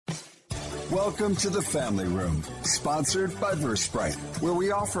Welcome to the Family Room, sponsored by Versprite, where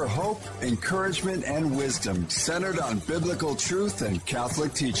we offer hope, encouragement, and wisdom centered on biblical truth and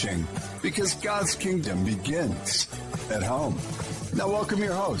Catholic teaching, because God's kingdom begins at home. Now welcome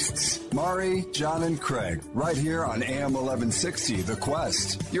your hosts, Mari, John, and Craig, right here on AM 1160, The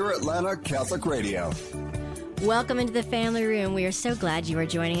Quest, your Atlanta Catholic Radio. Welcome into the Family Room. We are so glad you are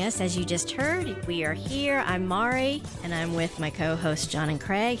joining us. As you just heard, we are here. I'm Mari, and I'm with my co-hosts, John and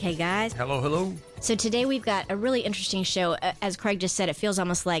Craig. Hey, guys. Hello, hello. So today we've got a really interesting show. As Craig just said, it feels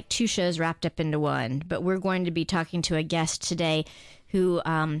almost like two shows wrapped up into one. But we're going to be talking to a guest today who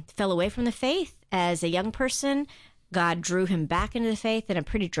fell away from the faith as a young person. God drew him back into the faith in a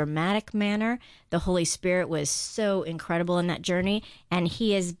pretty dramatic manner. The Holy Spirit was so incredible in that journey, and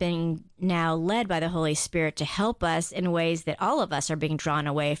he is being now led by the Holy Spirit to help us in ways that all of us are being drawn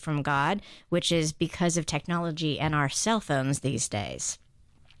away from God, which is because of technology and our cell phones these days.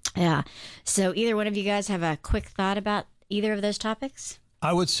 Yeah. So either one of you guys have a quick thought about either of those topics?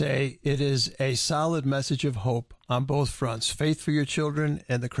 I would say it is a solid message of hope on both fronts, faith for your children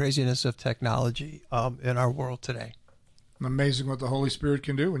and the craziness of technology in our world today. Amazing what the Holy Spirit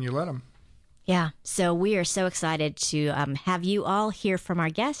can do when you let him. Yeah, so we are so excited to have you all hear from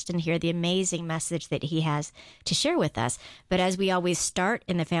our guest and hear the amazing message that he has to share with us. But as we always start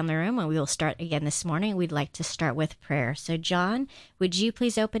in the Family Room, and we will start again this morning, we'd like to start with prayer. So John, would you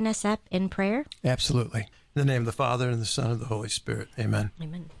please open us up in prayer? Absolutely. In the name of the Father, and the Son, and the Holy Spirit. Amen.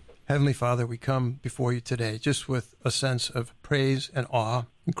 Amen. Heavenly Father, we come before you today just with a sense of praise and awe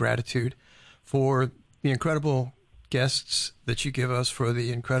and gratitude for the incredible guests that you give us, for the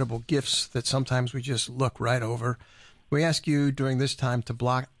incredible gifts that sometimes we just look right over. We ask you during this time to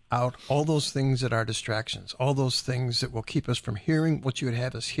block out all those things that are distractions, all those things that will keep us from hearing what you would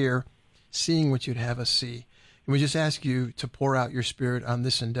have us hear, seeing what you'd have us see. And we just ask you to pour out your Spirit on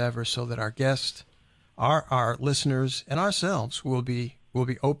this endeavor so that our guests, our listeners, and ourselves will be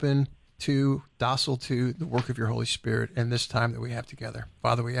open to, docile to the work of your Holy Spirit in this time that we have together.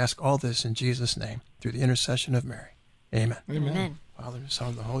 Father, we ask all this in Jesus' name through the intercession of Mary. Amen. Amen. Father, Son,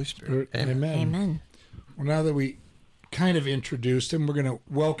 and the Holy Spirit. Amen. Amen. Well, now that we kind of introduced him, we're going to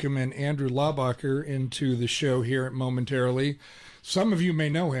welcome in Andrew Laubacher into the show here momentarily. Some of you may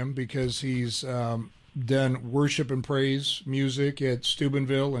know him because he's done worship and praise music at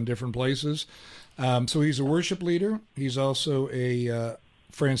Steubenville and different places. So he's a worship leader. He's also a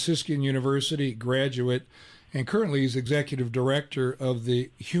Franciscan University graduate, and currently he's executive director of the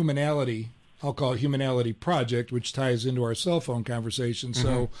Humanality, I'll call it Humanality Project, which ties into our cell phone conversation. Mm-hmm.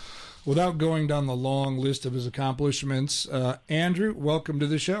 So without going down the long list of his accomplishments, Andrew, welcome to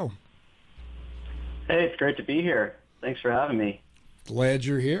the show. Hey, it's great to be here. Thanks for having me. Glad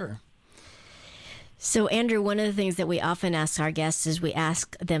you're here. So, Andrew, one of the things that we often ask our guests is we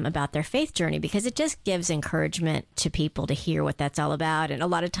ask them about their faith journey, because it just gives encouragement to people to hear what that's all about. And a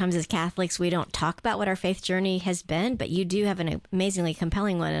lot of times as Catholics, we don't talk about what our faith journey has been, but you do have an amazingly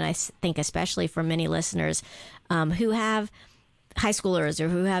compelling one. And I think especially for many listeners who have high schoolers or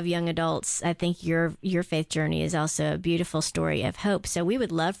who have young adults, I think your faith journey is also a beautiful story of hope. So we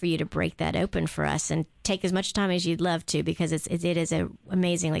would love for you to break that open for us and take as much time as you'd love to, because it is an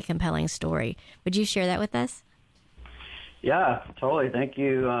amazingly compelling story. Would you share that with us? Yeah, totally. Thank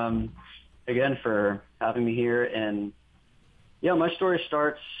you again for having me here. And yeah, my story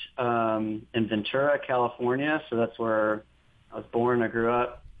starts in Ventura, California. So that's where I was born. I grew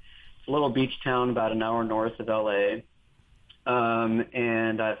up. It's a little beach town about an hour north of LA.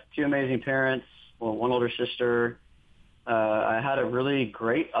 And I have two amazing parents, well, one older sister. I had a really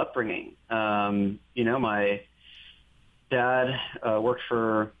great upbringing. My dad worked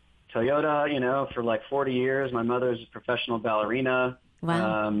for Toyota, for like 40 years. My mother's a professional ballerina.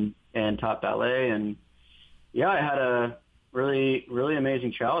 Wow. And taught ballet. And yeah, I had a really, really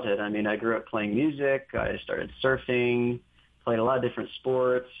amazing childhood. I mean, I grew up playing music. I started surfing, played a lot of different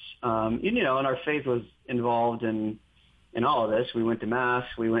sports. And our faith was involved in all of this. We went to Mass.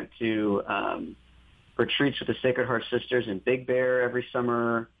 We went to retreats with the Sacred Heart Sisters in Big Bear every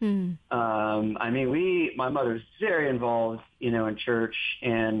summer. Mm. My mother's very involved, in church.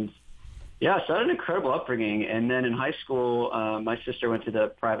 And, yeah, so I had an incredible upbringing. And then in high school, my sister went to the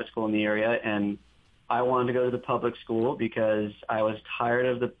private school in the area, and I wanted to go to the public school because I was tired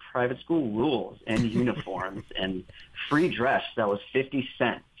of the private school rules and uniforms and free dress that was 50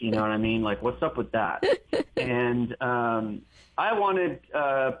 cents. You know what I mean? Like, what's up with that? And I wanted,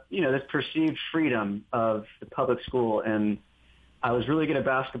 this perceived freedom of the public school. And I was really good at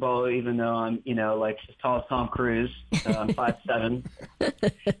basketball, even though I'm, like as tall as Tom Cruise. I'm 5'7".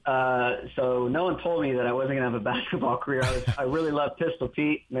 So no one told me that I wasn't going to have a basketball career. I really love Pistol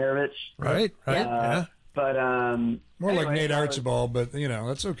Pete Maravich. Right. Yeah. But more like Nate Archibald, but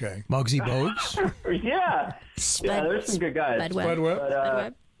that's okay. Muggsy Bogues. Yeah, there's some good guys. Spud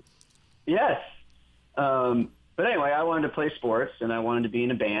Webb. Yes. But anyway, I wanted to play sports, and I wanted to be in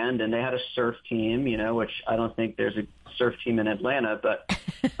a band, and they had a surf team, which I don't think there's a surf team in Atlanta, but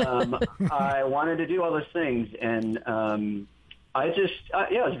I wanted to do all those things, and I it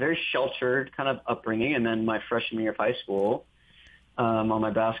was a very sheltered kind of upbringing, and then my freshman year of high school, on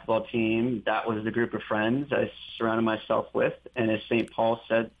my basketball team, that was the group of friends I surrounded myself with, and as St. Paul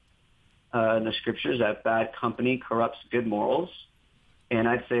said in the scriptures, that bad company corrupts good morals. And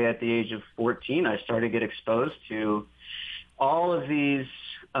I'd say at the age of 14, I started to get exposed to all of these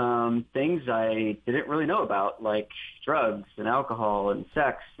things I didn't really know about, like drugs and alcohol and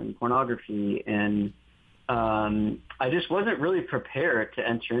sex and pornography. And I just wasn't really prepared to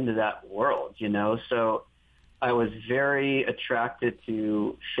enter into that world, So I was very attracted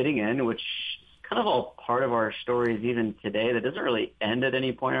to fitting in, which is kind of all part of our stories even today. That doesn't really end at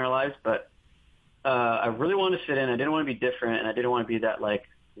any point in our lives, but I really wanted to fit in. I didn't want to be different, and I didn't want to be that like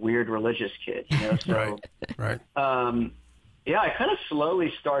weird religious kid, So, right. I kind of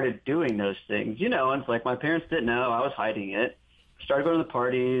slowly started doing those things, and it's like my parents didn't know. I was hiding it. Started going to the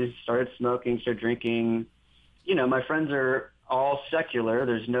parties, started smoking, started drinking. My friends are all secular.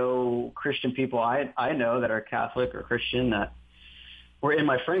 There's no Christian people I know that are Catholic or Christian that were in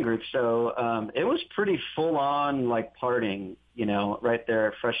my friend group. So it was pretty full on like partying, right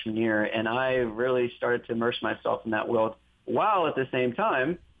there freshman year. And I really started to immerse myself in that world while at the same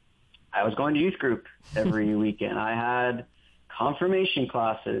time I was going to youth group every weekend. I had confirmation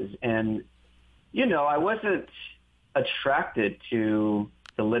classes and, I wasn't attracted to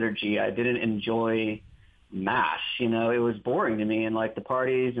the liturgy. I didn't enjoy mass, it was boring to me. And like the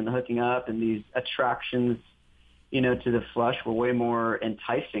parties and the hooking up and these attractions, to the flesh were way more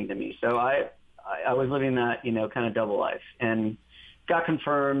enticing to me. So I was living that, kind of double life and got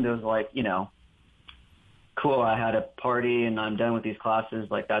confirmed. It was like, cool. I had a party and I'm done with these classes.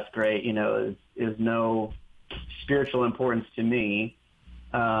 Like, that's great. It was no spiritual importance to me.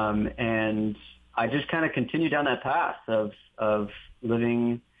 And I just kind of continued down that path of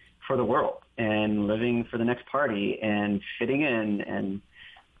living for the world and living for the next party and fitting in and,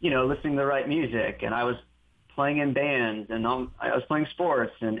 listening to the right music. And I was playing in bands and I was playing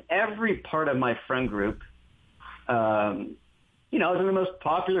sports and every part of my friend group, I was in the most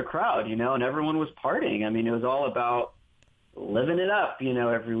popular crowd, and everyone was partying. I mean, it was all about living it up,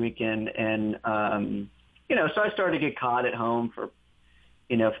 every weekend. And, so I started to get caught at home for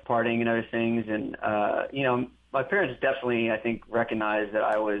partying and other things. And, my parents definitely, I think, recognized that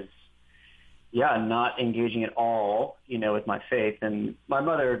I was, not engaging at all, with my faith. And my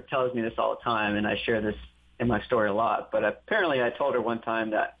mother tells me this all the time, and I share this in my story a lot, but apparently I told her one time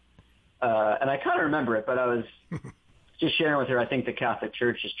that, and I kind of remember it, but I was just sharing with her, I think the Catholic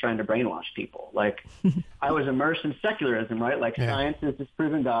Church is trying to brainwash people. Like I was immersed in secularism, right? Like science has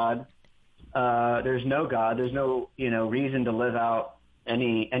disproven God. There's no God. There's no, reason to live out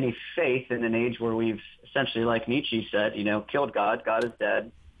any faith in an age where we've essentially, like Nietzsche said, killed God. God is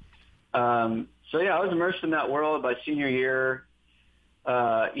dead. I was immersed in that world. By senior year,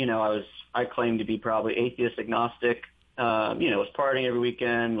 I claimed to be probably atheist, agnostic, was partying every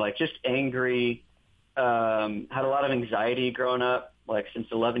weekend, like just angry, had a lot of anxiety growing up, like since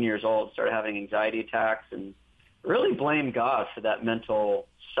 11 years old, started having anxiety attacks and really blamed God for that mental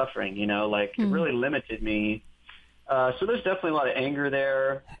suffering, it really limited me. So there's definitely a lot of anger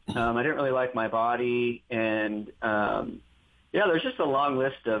there. I didn't really like my body. And, there's just a long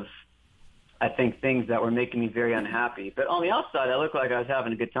list of, I think, things that were making me very unhappy. But on the outside, I looked like I was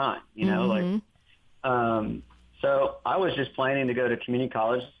having a good time, so I was just planning to go to community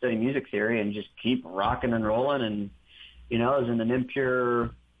college, study music theory, and just keep rocking and rolling. And, I was in an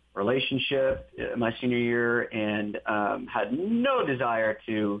impure relationship my senior year and had no desire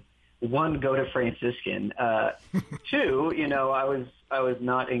to, one, go to Franciscan. Two, I was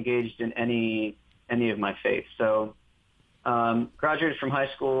not engaged in any of my faith. So graduated from high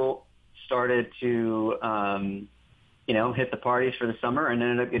school, started to, hit the parties for the summer and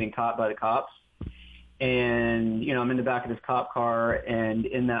ended up getting caught by the cops. And, I'm in the back of this cop car and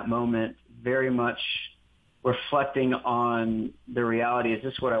in that moment, very much reflecting on the reality. Is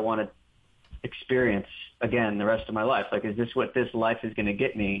this what I want to experience again the rest of my life? Like, is this what this life is going to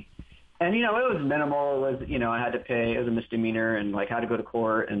get me? And, it was minimal. It was, I had to pay, it was a misdemeanor and like had to go to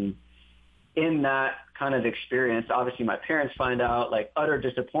court and, in that kind of experience, obviously my parents find out, like utter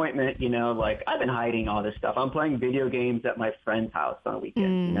disappointment, you know, like I've been hiding all this stuff. I'm playing video games at my friend's house on a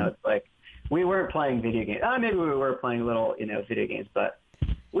weekend. You know, it's like we weren't playing video games. Maybe we were playing little, you know, video games, but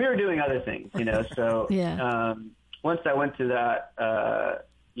we were doing other things, you know. So once I went to that,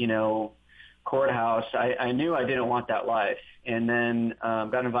 you know, courthouse, I knew I didn't want that life. And then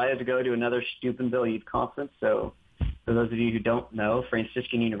got invited to go to another Steubenville Youth Conference. So for those of you who don't know,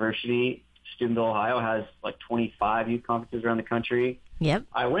 Franciscan University, Steubenville, Ohio, has like 25 youth conferences around the country. Yep.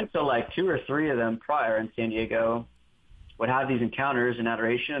 I went to like 2 or 3 of them prior in San Diego, would have these encounters in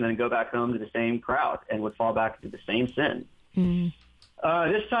adoration, and then go back home to the same crowd and would fall back into the same sin.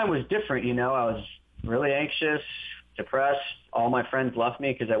 This time was different, you know. I was really anxious, depressed. All my friends left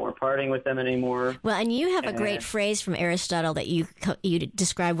me because I weren't partying with them anymore. Well, and you have a great phrase from Aristotle that you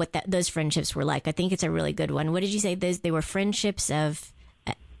describe what those friendships were like. I think it's a really good one. What did you say? They were friendships of...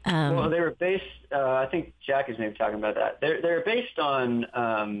 well, they were based... I think Jack is maybe talking about that. They're based on...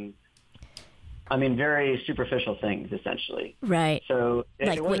 I mean, very superficial things, essentially. Right. So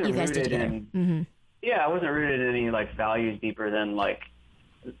like it what wasn't you guys did rooted together. in... Yeah, it wasn't rooted in any like values deeper than like,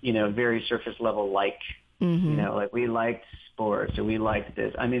 you know, very surface level like, you know, like we liked sports or we liked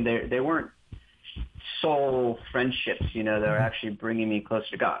this. I mean, they weren't soul friendships, you know, that were actually bringing me closer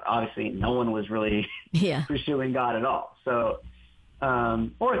to God. Obviously, no one was really pursuing God at all. So,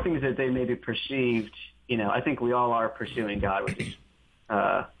 or things that they maybe perceived, you know, I think we all are pursuing God. We're just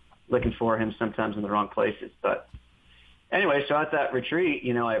looking for him sometimes in the wrong places. But anyway, so at that retreat,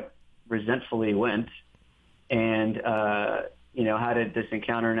 you know, I resentfully went and, you know, had this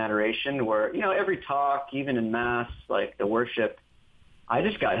encounter in adoration where, you know, every talk, even in Mass, like the worship, I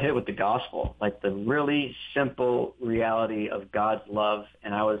just got hit with the gospel, like the really simple reality of God's love.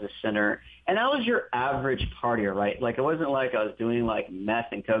 And I was a sinner. And I was your average partier, right? Like it wasn't like I was doing like meth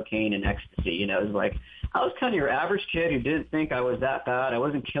and cocaine and ecstasy, you know. It was like I was kind of your average kid who didn't think I was that bad. I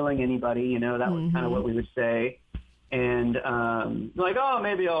wasn't killing anybody, you know. That was kind of what we would say. And like, oh,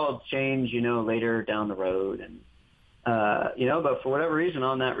 maybe I'll change, you know, later down the road. And, you know, but for whatever reason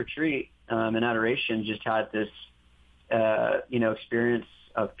on that retreat in adoration, just had this, you know, experience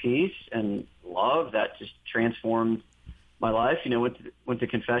of peace and love that just transformed my life. You know, went to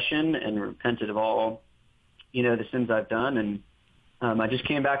confession and repented of all, you know, the sins I've done. And I just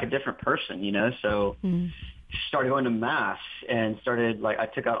came back a different person, you know, so started going to Mass and started like, I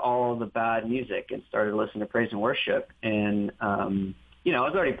took out all the bad music and started listening to praise and worship. And, you know, I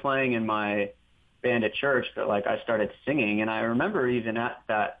was already playing in my band at church, but like I started singing. And I remember even at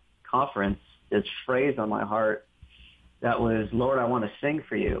that conference, this phrase on my heart that was, Lord, I want to sing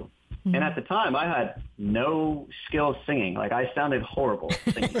for you. And at the time I had no skill singing. Like I sounded horrible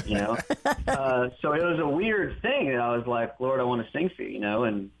singing, you know? So it was a weird thing that I was like, Lord, I want to sing for you, you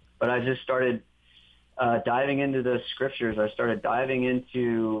know? But I just started diving into the scriptures. I started diving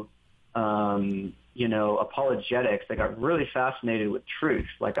into, you know, apologetics. I got really fascinated with truth.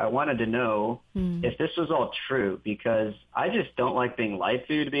 Like I wanted to know if this was all true because I just don't like being lied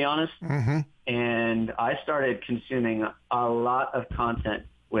to be honest. And I started consuming a lot of content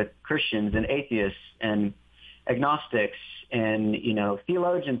with Christians and atheists and agnostics and, you know,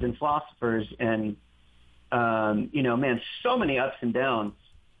 theologians and philosophers and, you know, man, so many ups and downs.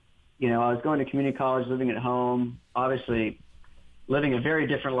 You know, I was going to community college, living at home, obviously living a very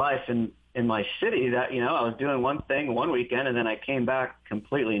different life in my city that, you know, I was doing one thing one weekend and then I came back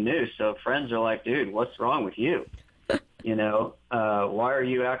completely new. So friends are like, dude, what's wrong with you? You know, why are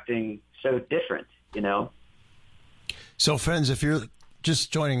you acting so different, you know? So friends, if you're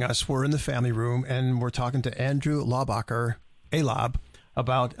just joining us, we're in the family room and we're talking to Andrew Laubacher, Alab,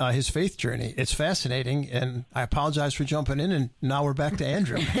 about his faith journey. It's fascinating, and I apologize for jumping in, and now we're back to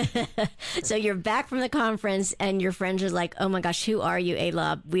Andrew. So you're back from the conference, and your friends are like, oh my gosh, who are you,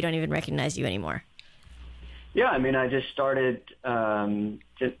 Alab? We don't even recognize you anymore. Yeah, I mean, I just started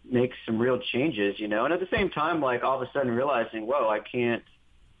to make some real changes, you know, and at the same time, like, all of a sudden realizing, whoa, I can't,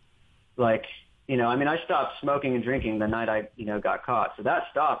 like, you know, I mean, I stopped smoking and drinking the night I, you know, got caught. So that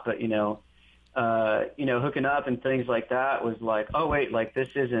stopped, but, you know, hooking up and things like that was like, oh, wait, like this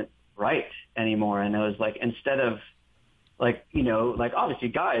isn't right anymore. And it was like, instead of like, you know, like obviously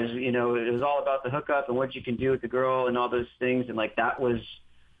guys, you know, it was all about the hookup and what you can do with the girl and all those things. And like, that was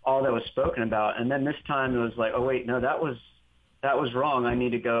all that was spoken about. And then this time it was like, oh, wait, no, that was wrong. I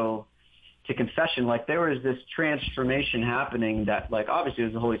need to go to confession. Like there was this transformation happening that like, obviously it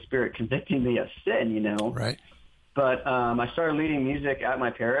was the Holy Spirit convicting me of sin, you know? Right. But I started leading music at my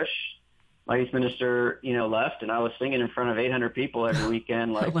parish. My youth minister, you know, left, and I was singing in front of 800 people every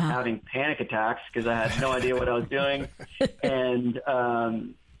weekend, like having panic attacks because I had no idea what I was doing. And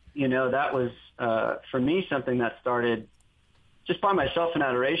that was, for me, something that started just by myself in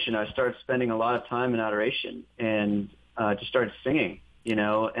adoration. I started spending a lot of time in adoration and just started singing,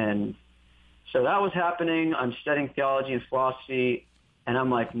 and so that was happening. I'm studying theology and philosophy, and I'm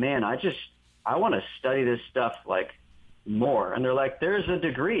like, man, I want to study this stuff like more. And they're like, there's a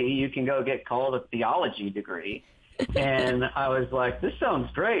degree you can go get called a theology degree. And I was like, this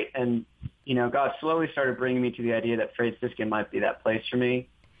sounds great. And, God slowly started bringing me to the idea that Franciscan might be that place for me.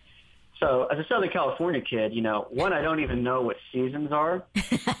 So as a Southern California kid, one, I don't even know what seasons are.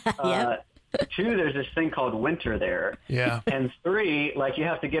 Yep. Two, there's this thing called winter there. Yeah. And three, you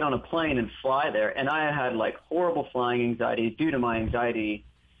have to get on a plane and fly there. And I had horrible flying anxiety due to my anxiety,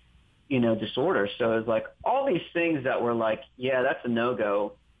 disorder. So it was all these things that were that's a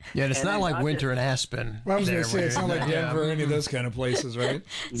no-go. Yeah, and it's not like winter in Aspen. Well, I was going to say, it's not like Denver or any of those kind of places, right?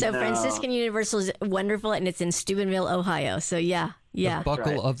 So No. Franciscan Universal is wonderful, and it's in Steubenville, Ohio. So yeah. The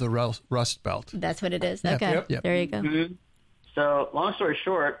buckle Right. of the Rust Belt. That's what it is. Yep, Okay, yep. there you go. Mm-hmm. So long story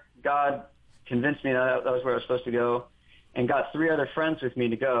short, God convinced me that was where I was supposed to go, and got three other friends with me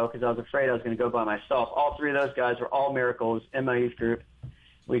to go because I was afraid I was going to go by myself. All three of those guys were all miracles in my youth group.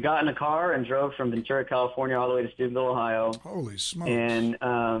 We got in a car and drove from Ventura, California, all the way to Steubenville, Ohio. Holy smokes. And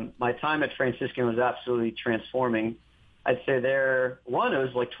my time at Franciscan was absolutely transforming. I'd say it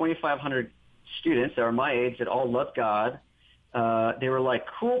was 2,500 students that were my age that all loved God. They were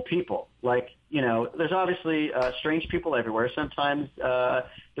cool people. There's obviously strange people everywhere. Sometimes the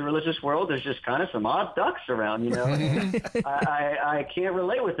religious world, there's just kind of some odd ducks around, I can't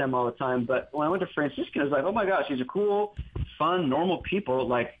relate with them all the time. But when I went to Franciscan, I was like, oh my gosh, these are cool, fun, normal people,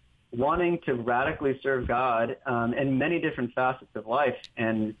 wanting to radically serve God in many different facets of life.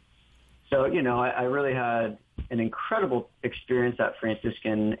 And so, I really had an incredible experience at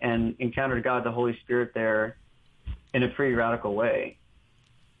Franciscan and encountered God, the Holy Spirit there in a pretty radical way.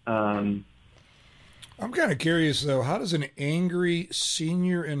 I'm kind of curious, though, how does an angry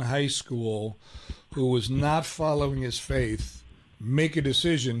senior in high school who was not following his faith make a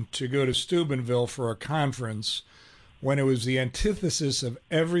decision to go to Steubenville for a conference when it was the antithesis of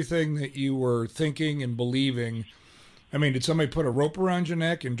everything that you were thinking and believing? I mean, did somebody put a rope around your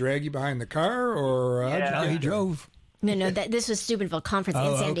neck and drag you behind the car, or how'd you Yeah. get He there? drove. No, this was Steubenville Conference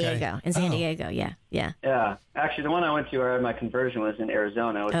in San okay. Diego. In San Diego, yeah. Yeah. Actually, the one I went to where my conversion was in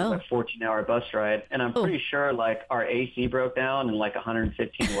Arizona. It was a 14-hour bus ride. And I'm pretty sure, our AC broke down in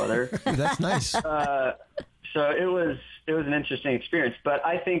 115 weather. That's nice. So it was an interesting experience. But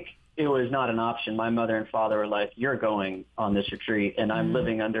I think it was not an option. My mother and father were like, you're going on this retreat, and I'm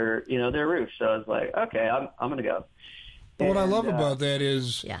living under, their roof. So I was like, okay, I'm going to go. But what I love about that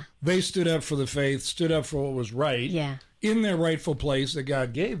is they stood up for the faith, stood up for what was right in their rightful place that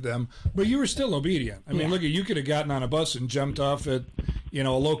God gave them, but you were still obedient. I mean, look, you could have gotten on a bus and jumped off at, a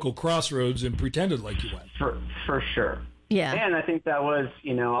local crossroads and pretended like you went. For sure. Yeah. And I think that was,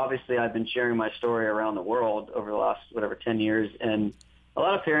 obviously I've been sharing my story around the world over the last, 10 years. And a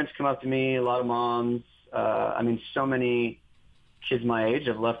lot of parents come up to me, a lot of moms. So many kids my age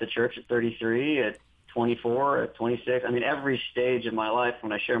have left the church at 33, at 24, at 26. Every stage of my life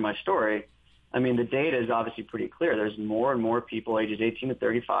when I share my story, the data is obviously pretty clear. There's more and more people ages 18 to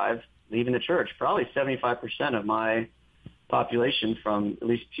 35 leaving the church. Probably 75% of my population, from at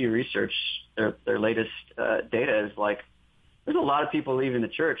least Pew Research, their latest data is there's a lot of people leaving the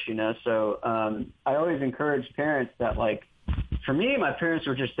church, So I always encourage parents that for me, my parents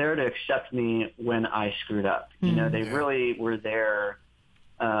were just there to accept me when I screwed up. They really were there.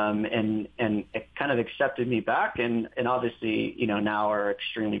 And it kind of accepted me back, and obviously, now are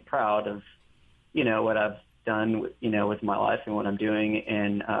extremely proud of, what I've done, with my life and what I'm doing.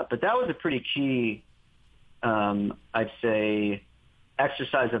 And, but that was a pretty key, I'd say,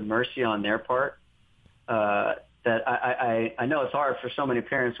 exercise of mercy on their part, that I know it's hard for so many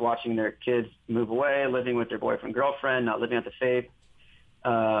parents watching their kids move away, living with their boyfriend, girlfriend, not living at the faith.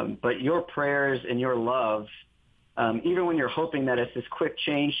 But your prayers and your love, even when you're hoping that it's this quick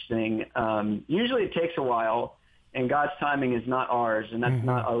change thing, usually it takes a while, and God's timing is not ours, and that's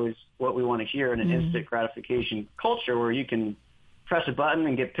not always what we want to hear in an instant gratification culture where you can press a button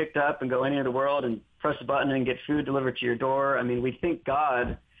and get picked up and go anywhere in the world and press a button and get food delivered to your door. We think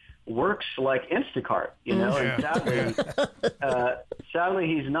God works like Instacart, and sadly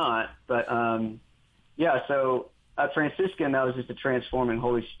he's not. But so at Franciscan, that was just a transforming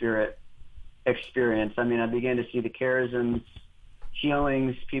Holy Spirit experience. I began to see the charisms,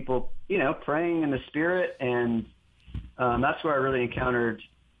 healings, people, praying in the Spirit, and that's where I really encountered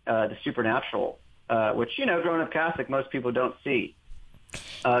the supernatural, which, growing up Catholic, most people don't see.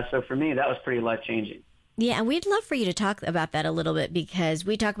 So for me, that was pretty life-changing. Yeah, and we'd love for you to talk about that a little bit, because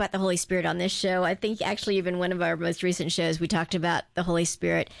we talk about the Holy Spirit on this show. I think actually even one of our most recent shows, we talked about the Holy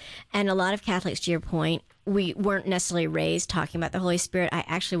Spirit. And a lot of Catholics, to your point, we weren't necessarily raised talking about the Holy Spirit. I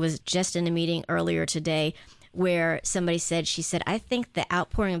actually was just in a meeting earlier today where somebody said, I think the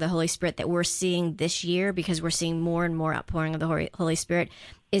outpouring of the Holy Spirit that we're seeing this year, because we're seeing more and more outpouring of the Holy Spirit,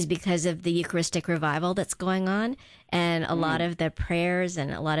 is because of the Eucharistic revival that's going on, and a lot of the prayers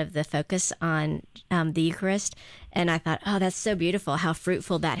and a lot of the focus on the Eucharist. And I thought, oh, that's so beautiful how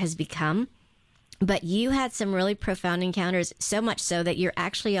fruitful that has become. But you had some really profound encounters, so much so that you're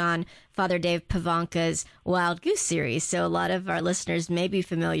actually on Father Dave Pivonka's Wild Goose series. So a lot of our listeners may be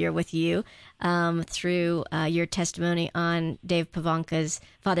familiar with you through your testimony on Dave Pivonka's,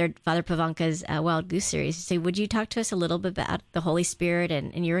 Father Pivonka's Wild Goose series. So would you talk to us a little bit about the Holy Spirit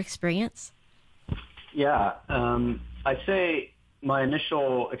and your experience? Yeah. I'd say my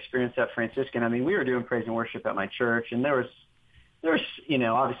initial experience at Franciscan, I mean, we were doing praise and worship at my church, and there was,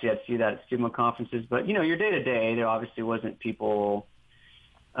 obviously I'd see that at student conferences, but, your day-to-day, there obviously wasn't people,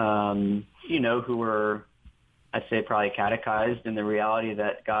 who were, I'd say, probably catechized in the reality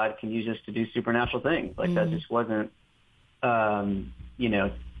that God can use us to do supernatural things. Like, that just wasn't,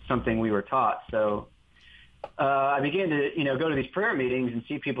 something we were taught. So I began to, go to these prayer meetings and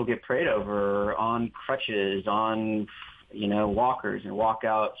see people get prayed over on crutches, on walkers, and walk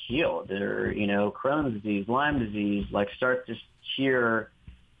out healed, or, Crohn's disease, Lyme disease, like start to hear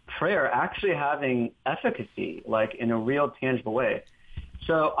prayer actually having efficacy, like in a real tangible way.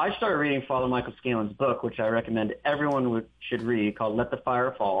 So I started reading Father Michael Scalen's book, which I recommend everyone should read, called Let the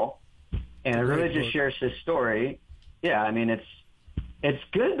Fire Fall. And it really just shares his story. Yeah, I mean, it's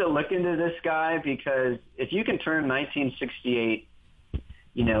good to look into this guy, because if you can turn 1968,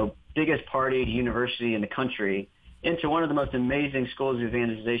 biggest partied university in the country into one of the most amazing schools of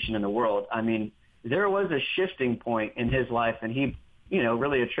evangelization in the world. I mean, there was a shifting point in his life, and he,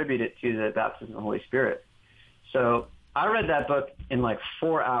 really attributed it to the baptism of the Holy Spirit. So I read that book in like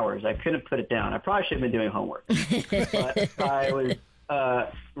 4 hours. I couldn't put it down. I probably should have been doing homework. But I was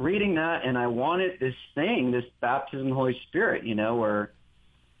reading that, and I wanted this baptism of the Holy Spirit, where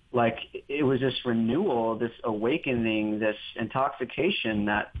like it was this renewal, this awakening, this intoxication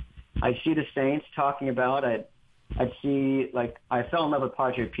that I see the saints talking about. I'd see, like, I fell in love with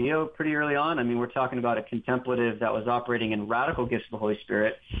Padre Pio pretty early on. I mean, we're talking about a contemplative that was operating in radical gifts of the Holy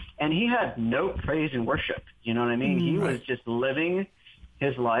Spirit, and he had no praise and worship. You know what I mean? He was just living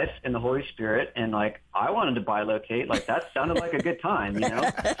his life in the Holy Spirit, and, like, I wanted to bilocate. Like, that sounded like a good time,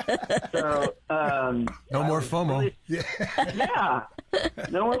 So, no more FOMO. Yeah,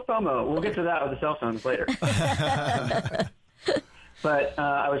 no more FOMO. We'll get to that with the cell phones later. But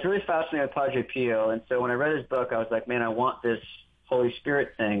I was really fascinated with Padre Pio, and so when I read his book, I was like, man, I want this Holy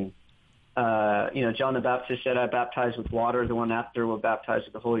Spirit thing. John the Baptist said, I baptize with water. The one after will baptize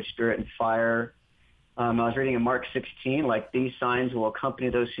with the Holy Spirit and fire. I was reading in Mark 16, like, these signs will accompany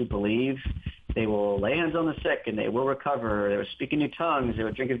those who believe. They will lay hands on the sick, and they will recover. They will speak in new tongues. They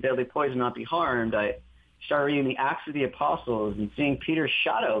will drink of deadly poison, not be harmed. I started reading the Acts of the Apostles and seeing Peter's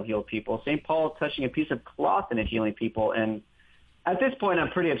shadow heal people, St. Paul touching a piece of cloth and it healing people. And at this point,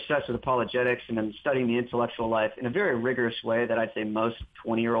 I'm pretty obsessed with apologetics, and I'm studying the intellectual life in a very rigorous way that I'd say most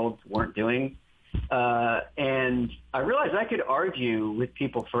 20-year-olds weren't doing. And I realized I could argue with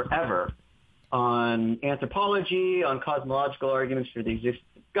people forever on anthropology, on cosmological arguments for the existence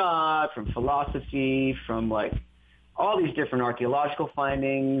of God, from philosophy, from like all these different archaeological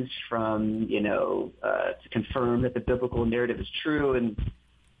findings, from, to confirm that the biblical narrative is true, and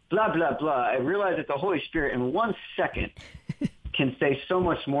blah, blah, blah. I realized that the Holy Spirit in 1 second can say so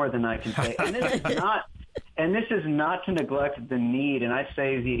much more than I can say. And this is not to neglect the need, and I'd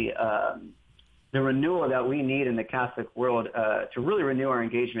say the renewal that we need in the Catholic world to really renew our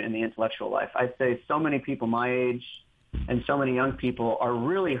engagement in the intellectual life. I'd say so many people my age and so many young people are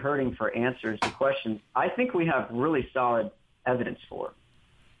really hurting for answers to questions I think we have really solid evidence for.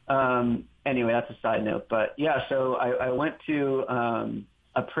 Anyway, that's a side note. But yeah, so I went to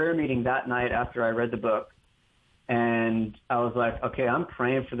a prayer meeting that night after I read the book. And I was like, okay, I'm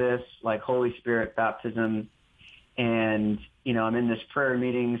praying for this, like Holy Spirit baptism. And, I'm in this prayer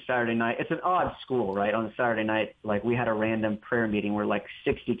meeting Saturday night. It's an odd school, right? On a Saturday night, like we had a random prayer meeting where like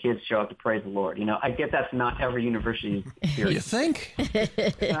 60 kids show up to praise the Lord. I get that's not every university's experience. You think?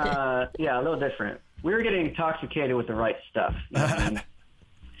 Yeah, a little different. We were getting intoxicated with the right stuff.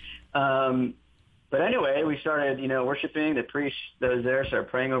 But anyway, we started, worshiping. The priest that was there started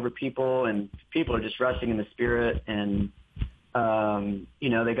praying over people, and people are just resting in the Spirit. And,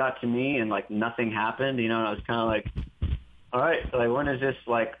 they got to me, and, like, nothing happened, and I was kind of like, all right, so, like, when is this,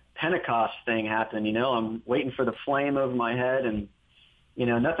 like, Pentecost thing happen. I'm waiting for the flame over my head, and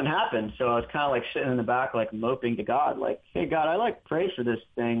nothing happened. So I was kind of like sitting in the back, like moping to God, like, hey, God, I prayed for this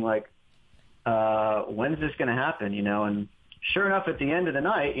thing. Like, when's this going to happen? And sure enough, at the end of the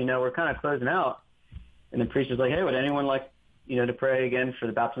night, we're kind of closing out, and the priest was like, hey, would anyone like, to pray again for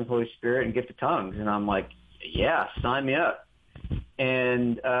the baptism of the Holy Spirit and gift of tongues? And I'm like, yeah, sign me up.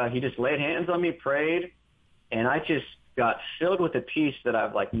 And he just laid hands on me, prayed, and I just got filled with a peace that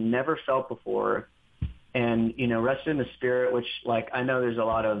I've never felt before. And, rested in the Spirit, which I know there's a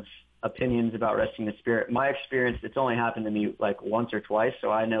lot of opinions about resting in the Spirit. My experience, it's only happened to me once or twice.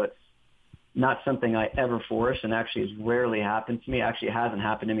 So I know it's not something I ever force, and actually has rarely happened to me. Actually, it hasn't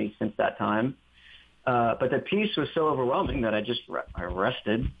happened to me since that time. But the peace was so overwhelming that I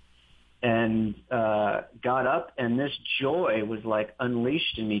rested and got up, and this joy was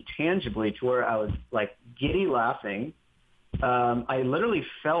unleashed in me tangibly to where I was giddy laughing. I literally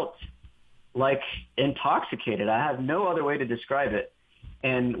felt intoxicated. I have no other way to describe it,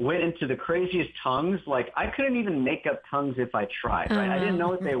 and went into the craziest tongues. I couldn't even make up tongues if I tried, right? I didn't know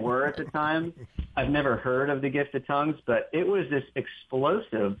what they were at the time. I've never heard of the gift of tongues, but it was this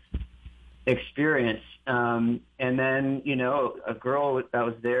explosive experience. And then, a girl that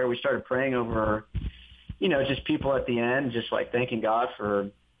was there, we started praying over, just people at the end, just thanking God for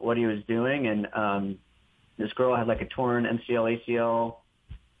what he was doing. And this girl had a torn MCL, ACL,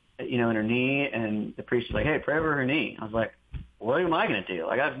 in her knee, and the priest was like, hey, pray over her knee. I was like, what am I going to do?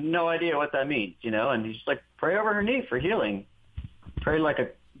 I have no idea what that means, and he's just pray over her knee for healing. Prayed a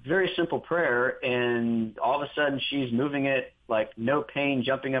very simple prayer, and all of a sudden she's moving it, no pain,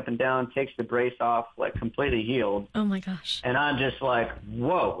 jumping up and down, takes the brace off, completely healed. Oh my gosh. And I'm just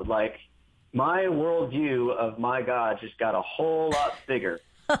whoa, my worldview of my God just got a whole lot bigger.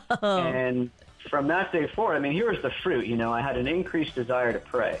 And from that day forward, here was the fruit. I had an increased desire to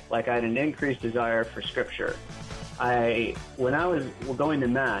pray. I had an increased desire for Scripture. When I was going to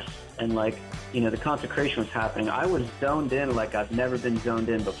Mass and the consecration was happening, I was zoned in like I've never been zoned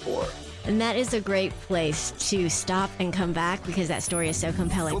in before. And that is a great place to stop and come back, because that story is so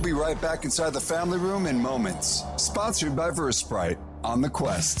compelling. We'll be right back inside the family room in moments. Sponsored by Versprite on The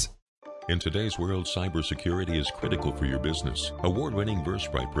Quest. In today's world, cybersecurity is critical for your business. Award-winning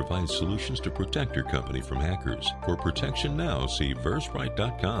Versprite provides solutions to protect your company from hackers. For protection now, see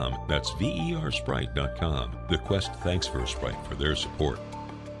Versprite.com. That's VERsprite.com. The Quest thanks Versprite for their support.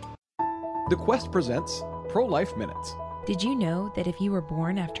 The Quest presents Pro-Life Minutes. Did you know that if you were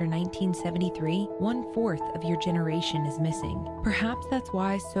born after 1973, 1/4 of your generation is missing? Perhaps that's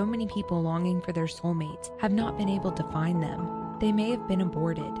why so many people longing for their soulmates have not been able to find them. They may have been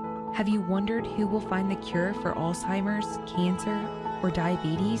aborted. Have you wondered who will find the cure for Alzheimer's, cancer, or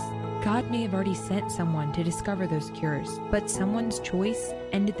diabetes? God may have already sent someone to discover those cures, but someone's choice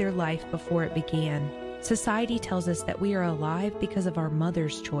ended their life before it began. Society tells us that we are alive because of our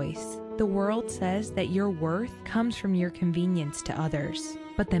mother's choice. The world says that your worth comes from your convenience to others,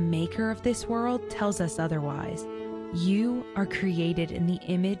 but the maker of this world tells us otherwise. You are created in the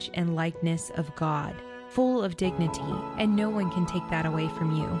image and likeness of God, full of dignity, and no one can take that away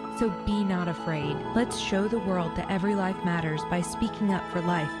from you. So be not afraid. Let's show the world that every life matters by speaking up for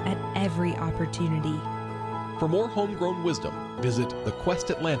life at every opportunity. For more homegrown wisdom, visit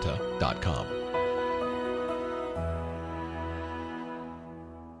thequestatlanta.com.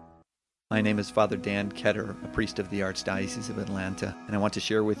 My name is Father Dan Ketter, a priest of the Archdiocese of Atlanta, and I want to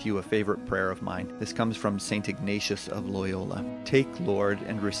share with you a favorite prayer of mine. This comes from St. Ignatius of Loyola. Take, Lord,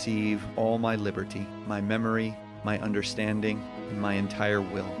 and receive all my liberty, my memory, my understanding, and my entire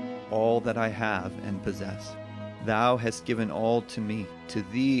will, all that I have and possess. Thou hast given all to me. To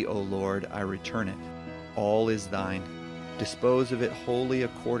thee, O Lord, I return it. All is thine. Dispose of it wholly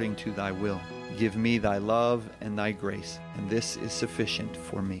according to thy will. Give me thy love and thy grace, and this is sufficient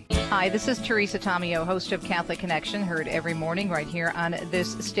for me. Hi, this is Teresa Tomeo, host of Catholic Connection, heard every morning right here on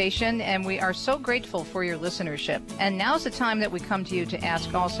this station, and we are so grateful for your listenership. And now's the time that we come to you to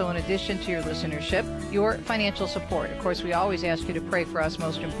ask also, in addition to your listenership, your financial support. Of course, we always ask you to pray for us,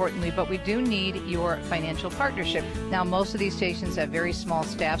 most importantly, but we do need your financial partnership. Now, most of these stations have very small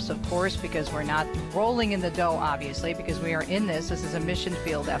staffs, of course, because we're not rolling in the dough, obviously, because we are in this. This is a mission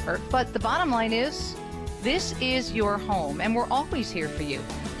field effort. But the bottom line is, this is your home, and we're always here for you.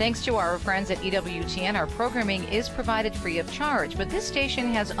 Thanks to our friends at EWTN, our programming is provided free of charge, but this station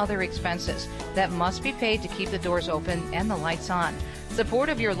has other expenses that must be paid to keep the doors open and the lights on. Support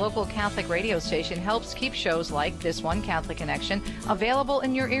of your local Catholic radio station helps keep shows like this one, Catholic Connection, available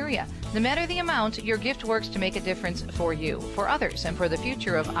in your area. No matter the amount, your gift works to make a difference for you, for others, and for the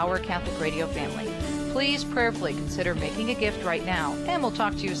future of our Catholic radio family. please prayerfully consider making a gift right now, and we'll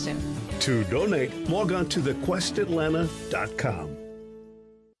talk to you soon. To donate, log on to thequestatlanta.com.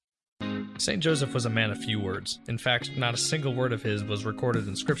 St. Joseph was a man of few words. In fact, not a single word of his was recorded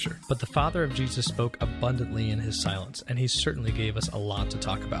in Scripture. But the Father of Jesus spoke abundantly in his silence, and he certainly gave us a lot to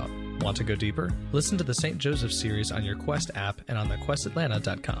talk about. Want to go deeper? Listen to the St. Joseph series on your Quest app and on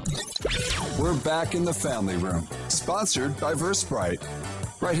thequestatlanta.com. We're back in the family room, sponsored by Versprite.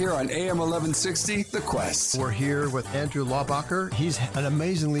 Right here on AM 1160, The Quest. We're here with Andrew Laubacher. He's an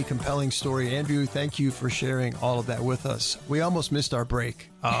amazingly compelling story. Andrew, thank you for sharing all of that with us. We almost missed our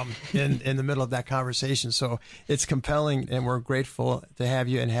break in the middle of that conversation, so it's compelling, and we're grateful to have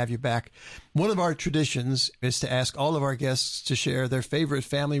you and have you back. One of our traditions is to ask all of our guests to share their favorite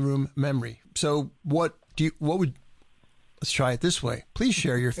family room memory. So let's try it this way. Please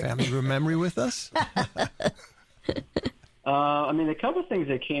share your family room memory with us. A couple of things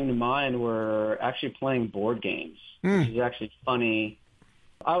that came to mind were actually playing board games, which is actually funny.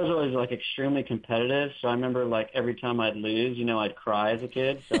 I was always extremely competitive, so I remember every time I'd lose, I'd cry as a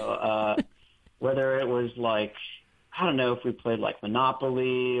kid. So whether it was I don't know if we played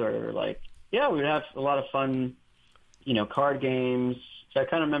Monopoly or we'd have a lot of fun, card games. So I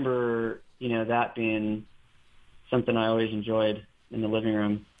kind of remember, that being something I always enjoyed in the living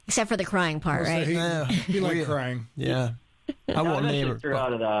room. Except for the crying part, right? He liked crying. Yeah. I won't name it. I grew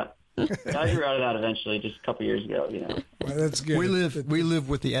out of that. I grew out of that eventually, just a couple years ago. Well, that's good. We live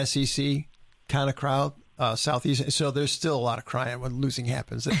with the SEC kind of crowd, Southeast. So there's still a lot of crying when losing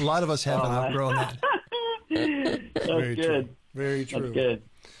happens. A lot of us haven't outgrown that. That's Very good. True. Very true. That's good.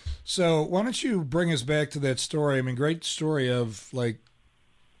 So why don't you bring us back to that story? Great story of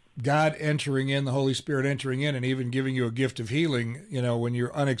God entering in, the Holy Spirit entering in, and even giving you a gift of healing, when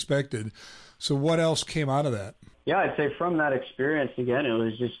you're unexpected. So what else came out of that? Yeah, I'd say from that experience, again, it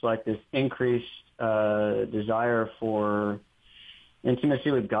was just this increased desire for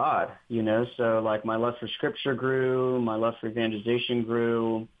intimacy with God, So my love for Scripture grew, my love for evangelization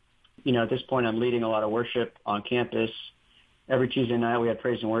grew. At this point, I'm leading a lot of worship on campus. Every Tuesday night, we had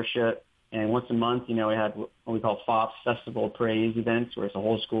praise and worship. And once a month, we had what we call FOPS, Festival of Praise events, where it's a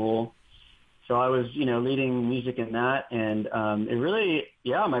whole school. So I was, leading music in that. And it really,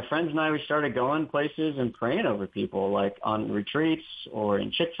 my friends and I, we started going places and praying over people, on retreats or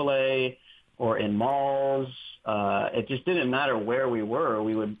in Chick-fil-A or in malls. It just didn't matter where we were.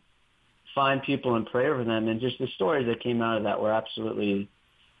 We would find people and pray over them. And just the stories that came out of that were absolutely,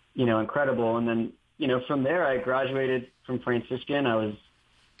 incredible. And then, from there, I graduated from Franciscan. I was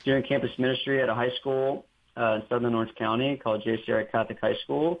doing campus ministry at a high school in Southern Orange County called J.C.R. Catholic High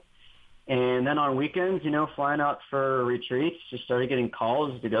School. And then on weekends, flying out for retreats, just started getting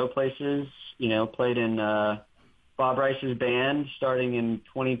calls to go places, played in Bob Rice's band starting in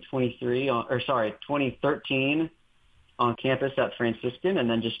 2013 on campus at Franciscan, and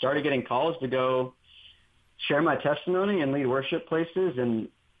then just started getting calls to go share my testimony and lead worship places. And,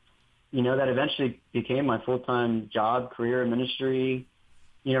 that eventually became my full-time job, career, ministry.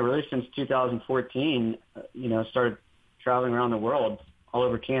 Really since 2014, started traveling around the world, all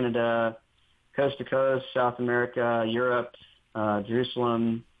over Canada, coast to coast, South America, Europe,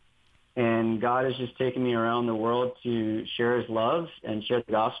 Jerusalem. And God has just taken me around the world to share his love and share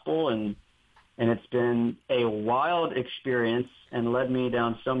the gospel. And it's been a wild experience and led me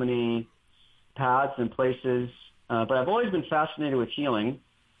down so many paths and places. But I've always been fascinated with healing.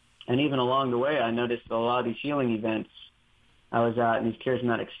 And even along the way, I noticed a lot of these healing events I was at in these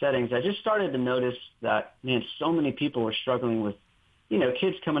charismatic settings, I just started to notice that, so many people were struggling with,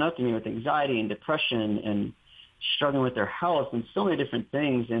 kids coming up to me with anxiety and depression and struggling with their health and so many different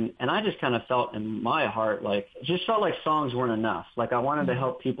things. And I just kind of felt in my heart, just felt like songs weren't enough. I wanted to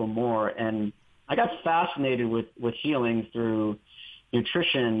help people more. And I got fascinated with healing through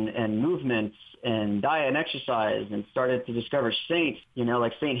nutrition and movements and diet and exercise, and started to discover saints,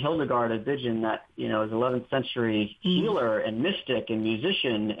 like Saint Hildegard of Bingen, that, is 11th century healer and mystic and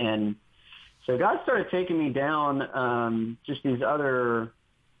musician. And so God started taking me down just these other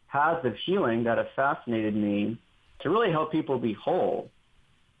paths of healing that have fascinated me to really help people be whole.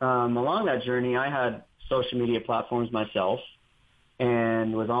 Along that journey, I had social media platforms myself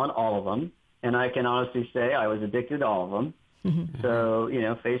and was on all of them. And I can honestly say I was addicted to all of them. Mm-hmm. So,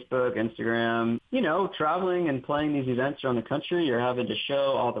 Facebook, Instagram, traveling and playing these events around the country, you're having to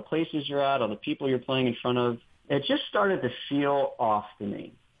show all the places you're at, all the people you're playing in front of. It just started to feel off to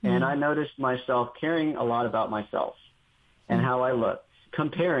me. Mm-hmm. And I noticed myself caring a lot about myself and how I looked,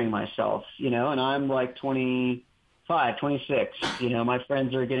 comparing myself, and I'm 25, 26, my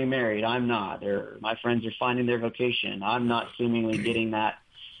friends are getting married. I'm not. Or my friends are finding their vocation. I'm not seemingly getting that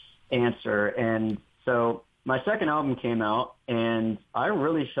answer. And So my second album came out, and I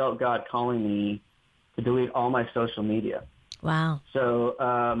really felt God calling me to delete all my social media. Wow. So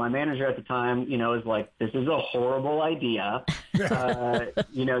my manager at the time, was like, this is a horrible idea. This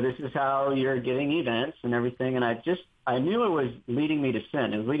is how you're getting events and everything. And I knew it was leading me to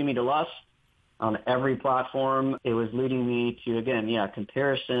sin. It was leading me to lust on every platform. It was leading me to, again,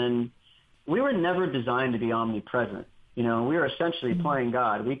 comparison. We were never designed to be omnipresent. We were essentially playing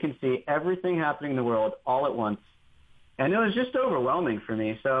God. We can see everything happening in the world all at once. And it was just overwhelming for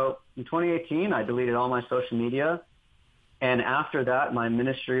me. So in 2018, I deleted all my social media. And after that, my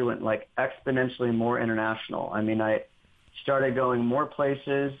ministry went like exponentially more international. I mean, I started going more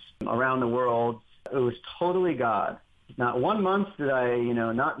places around the world. It was totally God. Not 1 month did I,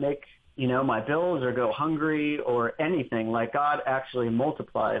 not make, my bills or go hungry or anything. Like God actually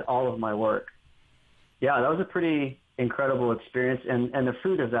multiplied all of my work. Yeah, that was a pretty incredible experience. And the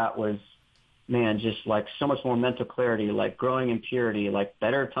fruit of that was, man, just like so much more mental clarity, like growing in purity, like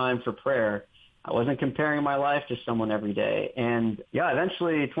better time for prayer. I wasn't comparing my life to someone every day. And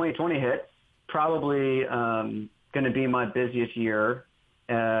eventually 2020 hit, probably going to be my busiest year.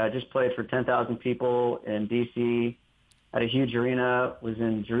 Just played for 10,000 people in DC, at a huge arena, was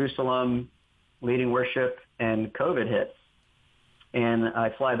in Jerusalem leading worship, and COVID hit. And I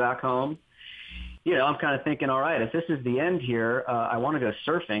fly back home. I'm kind of thinking, all right, if this is the end here, I want to go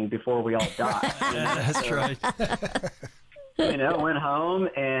surfing before we all die. That's right. Went home,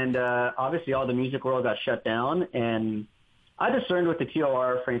 and obviously all the music world got shut down. And I discerned with the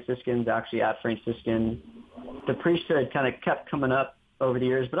TOR Franciscans, actually at Franciscan, the priesthood kind of kept coming up over the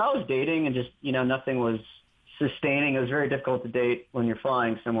years. But I was dating, and just, nothing was sustaining. It was very difficult to date when you're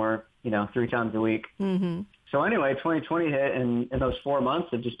flying somewhere, 3 times a week. Mm-hmm. So anyway, 2020 hit, and in those 4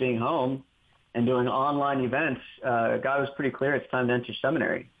 months of just being home and doing online events, God was pretty clear it's time to enter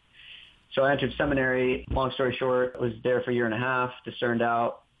seminary. So I entered seminary. Long story short, was there for a year and a half, discerned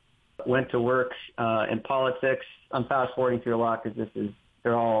out, went to work in politics. I'm fast forwarding through a lot because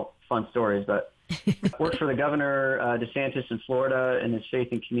they're all fun stories, but worked for the governor, DeSantis in Florida, in his faith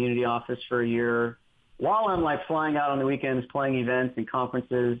and community office for a year. While I'm like flying out on the weekends, playing events and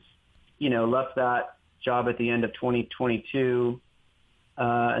conferences, left that job at the end of 2022.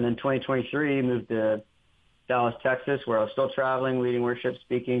 And then 2023 moved to Dallas, Texas, where I was still traveling, leading worship,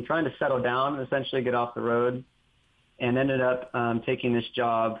 speaking, trying to settle down and essentially get off the road, and ended up taking this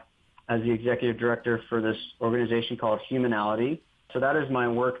job as the executive director for this organization called Humanality. So that is my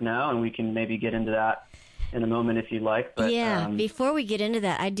work now, and we can maybe get into that in a moment if you'd like. But, before we get into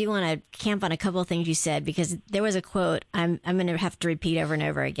that, I do want to camp on a couple of things you said, because there was a quote I'm going to have to repeat over and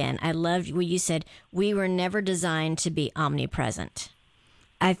over again. I loved what you said. We were never designed to be omnipresent.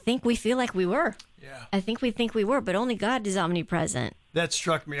 I think we feel like we were. Yeah. I think we were, but only God is omnipresent. That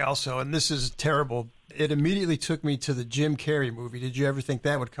struck me also, and this is terrible. It immediately took me to the Jim Carrey movie. Did you ever think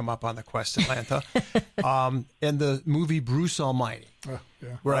that would come up on the Quest Atlanta? And the movie Bruce Almighty,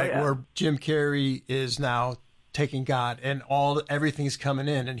 right, where Jim Carrey is now taking God, and everything's coming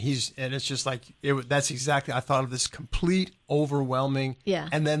in, and it's just like that's exactly. I thought of this complete overwhelming,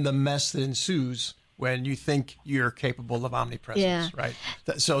 and then the mess that ensues when you think you're capable of omnipresence, right?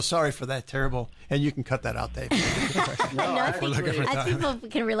 So sorry for that terrible, and you can cut that out, Dave. I think people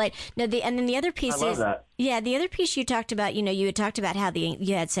can relate. No, and then the other piece I love that. The other piece you talked about, you had talked about how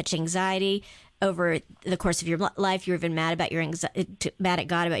you had such anxiety over the course of your life. You were even mad at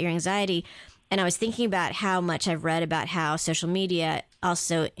God about your anxiety. And I was thinking about how much I've read about how social media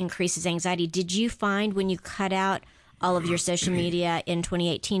also increases anxiety. Did you find when you cut out all of your social media in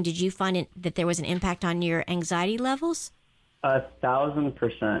 2018, did you find that there was an impact on your anxiety levels?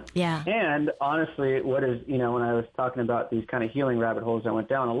 1,000%. Yeah. And honestly, when I was talking about these kind of healing rabbit holes I went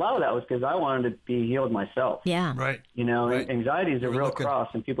down, a lot of that was because I wanted to be healed myself. Yeah. Right. Anxiety is a real cross,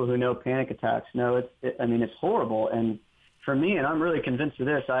 and people who know panic attacks know it's horrible. And for me, and I'm really convinced of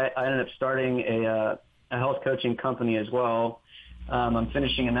this, I ended up starting a health coaching company as well. I'm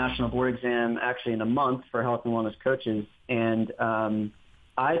finishing a national board exam actually in a month for health and wellness coaches. And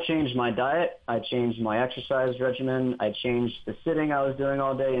I changed my diet. I changed my exercise regimen. I changed the sitting I was doing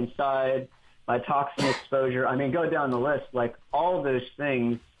all day inside, my toxin exposure. I mean, go down the list. Like all of those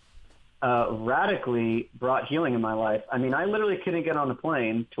things radically brought healing in my life. I mean, I literally couldn't get on the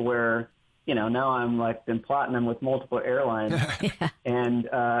plane to where, now I'm like been platinum with multiple airlines. And,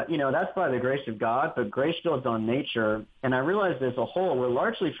 that's by the grace of God, but grace builds on nature. And I realized as a whole, we're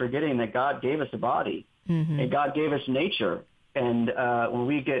largely forgetting that God gave us a body and God gave us nature. And when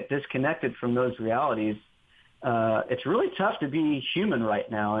we get disconnected from those realities, it's really tough to be human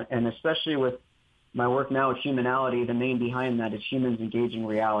right now. And especially with my work now with Humanality, the name behind that is humans engaging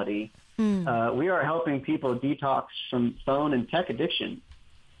reality. We are helping people detox from phone and tech addiction.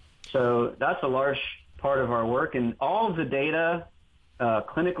 So that's a large part of our work, and all of the data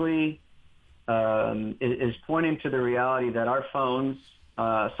clinically is pointing to the reality that our phones,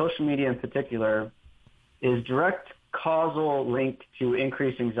 social media in particular, is direct causal link to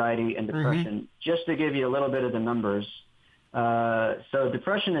increased anxiety and depression. Just to give you a little bit of the numbers. So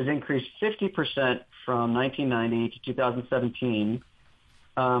depression has increased 50% from 1990 to 2017.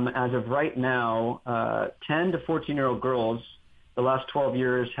 As of right now, 10 to 14-year-old girls the last 12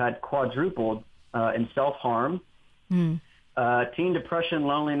 years had quadrupled in self-harm. Teen depression,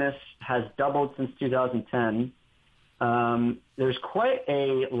 loneliness has doubled since 2010. There's quite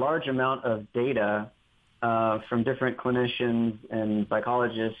a large amount of data from different clinicians and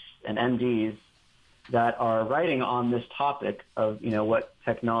psychologists and MDs that are writing on this topic of, what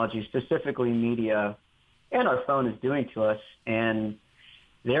technology, specifically media and our phone, is doing to us. And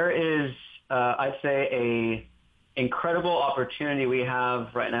there is, I'd say, a incredible opportunity we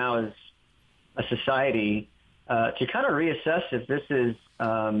have right now as a society to kind of reassess if this is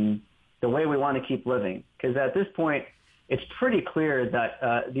the way we want to keep living. Because at this point, it's pretty clear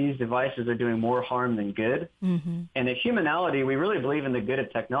that these devices are doing more harm than good. And in humanality, we really believe in the good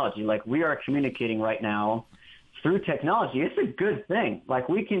of technology. Like, we are communicating right now through technology. It's a good thing. Like,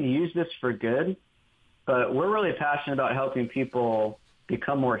 we can use this for good, but we're really passionate about helping people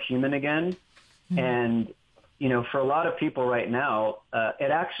become more human again. And, for a lot of people right now,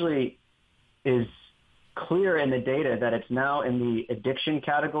 it actually is clear in the data that it's now in the addiction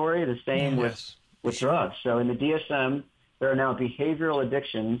category, the same with drugs. So in the DSM, there are now behavioral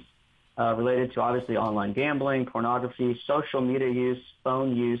addictions related to, obviously, online gambling, pornography, social media use,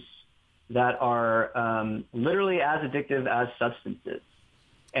 phone use, that are literally as addictive as substances.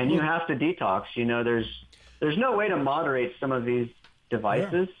 And you have to detox. There's no way to moderate some of these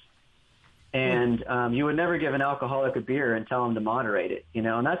devices. And you would never give an alcoholic a beer and tell him to moderate it,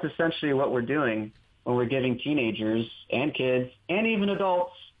 and that's essentially what we're doing when we're giving teenagers and kids and even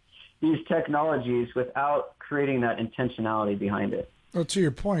adults these technologies without creating that intentionality behind it. Well, to your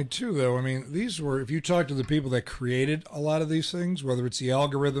point, too, though, I mean, these were, if you talk to the people that created a lot of these things, whether it's the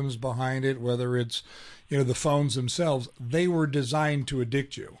algorithms behind it, whether it's, the phones themselves, they were designed to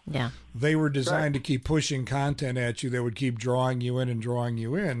addict you. Yeah. They were designed to keep pushing content at you that would keep drawing you in and drawing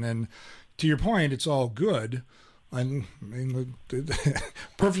you in. And to your point, it's all good. And I mean, the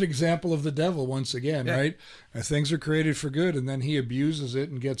perfect example of the devil once again, right? Things are created for good, and then he abuses it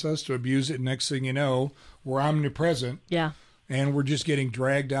and gets us to abuse it. Next thing you know, we're omnipresent. Yeah. And we're just getting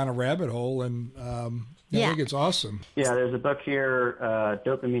dragged down a rabbit hole, and I think it's awesome. Yeah, there's a book here,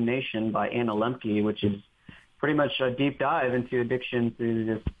 Dopamine Nation by Anna Lemke, which is pretty much a deep dive into addiction through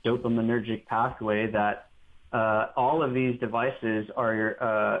this dopaminergic pathway that all of these devices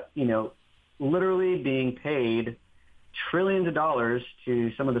are, literally being paid trillions of dollars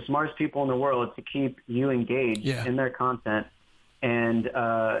to some of the smartest people in the world to keep you engaged in their content. And,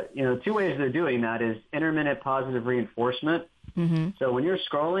 two ways they're doing that is intermittent positive reinforcement. So when you're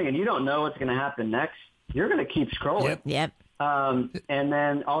scrolling and you don't know what's going to happen next, you're going to keep scrolling. Yep. And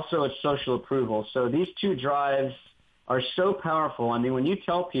then also it's social approval. So these two drives are so powerful. I mean, when you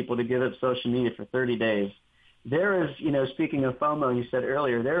tell people to give up social media for 30 days, there is, speaking of FOMO, you said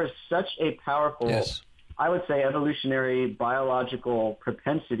earlier, there is such a powerful, I would say, evolutionary biological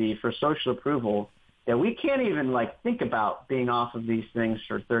propensity for social approval that we can't even think about being off of these things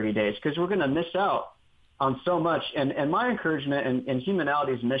for 30 days because we're going to miss out on so much. And my encouragement and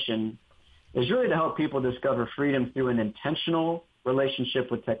Humanality's mission is really to help people discover freedom through an intentional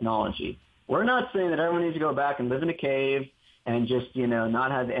relationship with technology. We're not saying that everyone needs to go back and live in a cave and just, not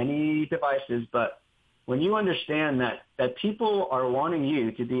have any devices, but when you understand that people are wanting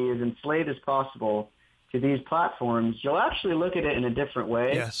you to be as enslaved as possible to these platforms, you'll actually look at it in a different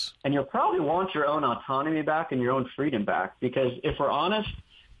way. Yes. And you'll probably want your own autonomy back and your own freedom back. Because if we're honest,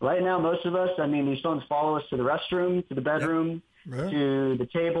 right now, most of us, these phones follow us to the restroom, to the bedroom, to the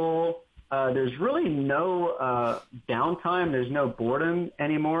table. There's really no downtime. There's no boredom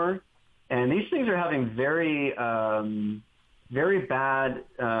anymore. And these things are having very bad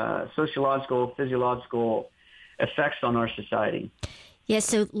sociological, physiological effects on our society. Yes,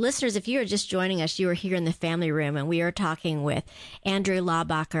 so listeners, if you are just joining us, you are here in the family room, and we are talking with Andrew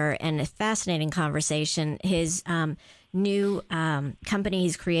Laubacher, and a fascinating conversation. His new company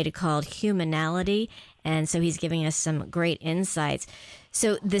he's created called Humanality, and so he's giving us some great insights.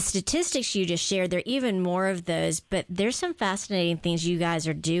 So the statistics you just shared, there are even more of those, but there's some fascinating things you guys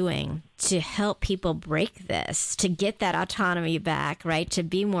are doing to help people break this, to get that autonomy back, right? To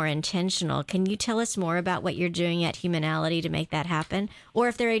be more intentional. Can you tell us more about what you're doing at Humanality to make that happen? Or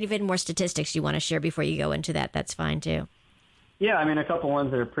if there are even more statistics you want to share before you go into that, that's fine too. Yeah, I mean, a couple ones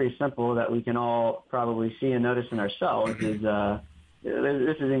that are pretty simple that we can all probably see and notice in ourselves is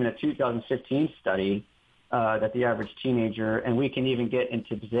this is even a 2015 study that the average teenager, and we can even get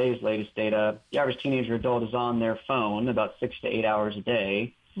into today's latest data, the average teenager adult is on their phone about 6 to 8 hours a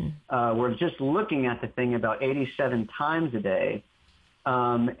day. We're just looking at the thing about 87 times a day.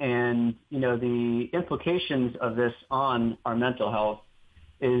 And, you know, the implications of this on our mental health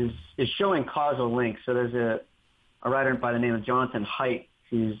is showing causal links. So there's a writer by the name of Jonathan Haidt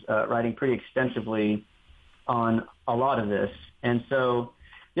who's writing pretty extensively on a lot of this. And so,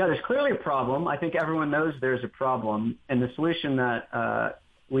 yeah, there's clearly a problem. I think everyone knows there's a problem. And the solution that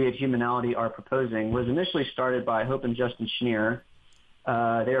we at Humanality are proposing was initially started by Hope and Justin Schneer. They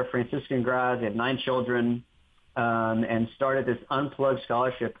are Franciscan grads. They have 9 children, and started this unplugged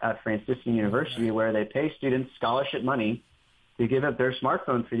scholarship at Franciscan University where they pay students scholarship money to give up their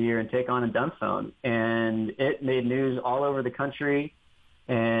smartphone for the year and take on a dumb phone. And it made news all over the country.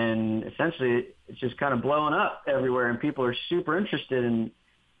 And essentially, it's just kind of blowing up everywhere, and people are super interested in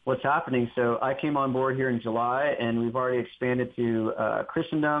what's happening. So I came on board here in July, and we've already expanded to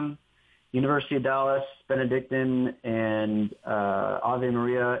Christendom, University of Dallas, Benedictine, and Ave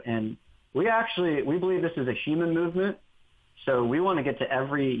Maria. And we believe this is a human movement. So we want to get to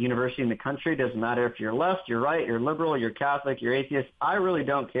every university in the country. It doesn't matter if you're left, you're right, you're liberal, you're Catholic, you're atheist. I really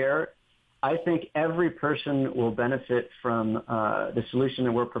don't care. I think every person will benefit from the solution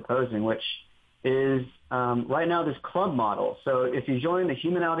that we're proposing, which is right now this club model. So if you join the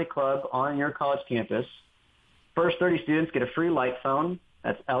Humanality Club on your college campus, first 30 students get a free light phone.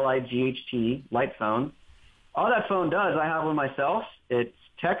 That's LIGHT, light phone. All that phone does, I have one myself. It's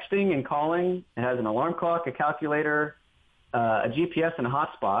texting and calling. It has an alarm clock, a calculator, a GPS, and a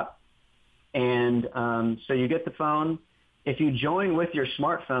hotspot. And so you get the phone. If you join with your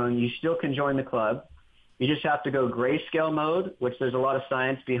smartphone, you still can join the club. You just have to go grayscale mode, which there's a lot of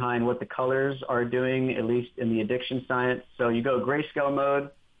science behind what the colors are doing, at least in the addiction science. So you go grayscale mode,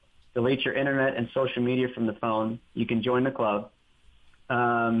 delete your internet and social media from the phone. You can join the club.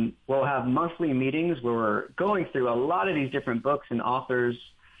 We'll have monthly meetings where we're going through a lot of these different books and authors,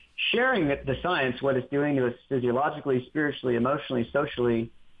 sharing the science, what it's doing to us physiologically, spiritually, emotionally,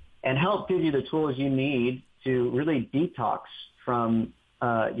 socially, and help give you the tools you need to really detox from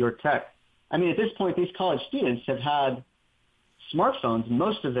your tech. I mean, at this point, these college students have had smartphones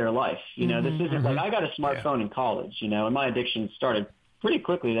most of their life. You know, this isn't like I got a smartphone in college, you know, and my addiction started pretty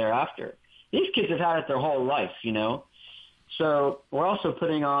quickly thereafter. These kids have had it their whole life, you know. So we're also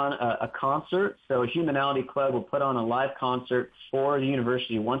putting on a concert. So Humanality Club will put on a live concert for the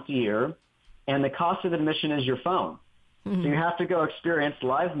university once a year, and the cost of admission is your phone. So you have to go experience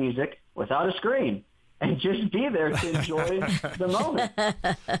live music without a screen and just be there to enjoy the moment.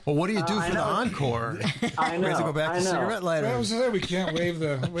 Well, what do you do for the encore? I know. We have to go back to cigarette lighters. Well, I was saying we can't wave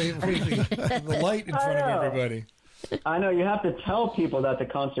the light in front of everybody. I know. You have to tell people that the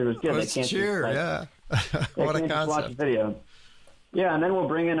concert was good. Let's they can't cheer, just, what a can't just watch concept. the video. Yeah, and then we'll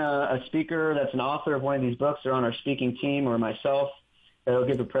bring in a speaker that's an author of one of these books or on our speaking team or myself that'll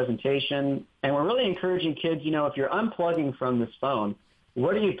give a presentation. And we're really encouraging kids, you know, if you're unplugging from this phone,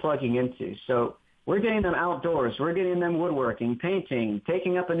 what are you plugging into? So we're getting them outdoors. We're getting them woodworking, painting,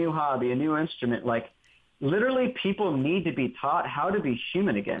 taking up a new hobby, a new instrument. Like, literally, people need to be taught how to be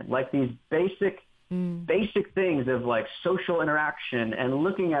human again. Like these basic things of like social interaction and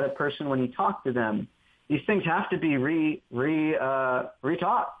looking at a person when you talk to them. These things have to be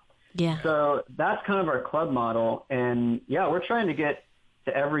retaught. Yeah. So that's kind of our club model. And yeah, we're trying to get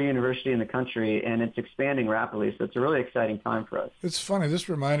to every university in the country, and it's expanding rapidly. So it's a really exciting time for us. It's funny. This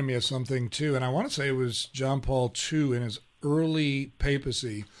reminded me of something too, and I want to say it was John Paul II in his early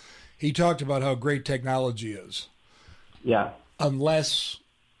papacy. He talked about how great technology is. Yeah. Unless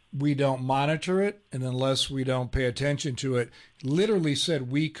we don't monitor it and unless we don't pay attention to it, literally said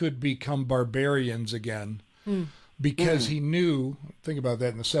we could become barbarians again. Because he knew, think about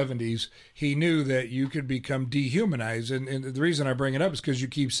that in the 70s, he knew that you could become dehumanized. And the reason I bring it up is because you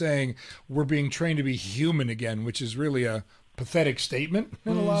keep saying we're being trained to be human again, which is really a pathetic statement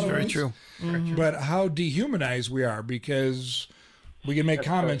in a lot of ways. Very true. But how dehumanized we are, because we can make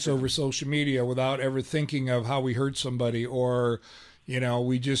comments over social media without ever thinking of how we hurt somebody, or, you know,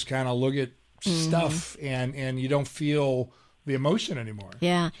 we just kind of look at stuff and you don't feel the emotion anymore.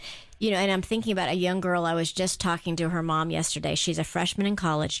 Yeah. And I'm thinking about a young girl. I was just talking to her mom yesterday. She's a freshman in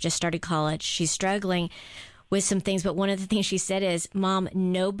college, just started college. She's struggling with some things, but one of the things she said is, Mom,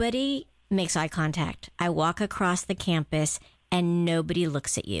 nobody makes eye contact. I walk across the campus and nobody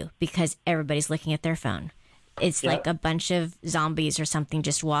looks at you because everybody's looking at their phone. It's like a bunch of zombies or something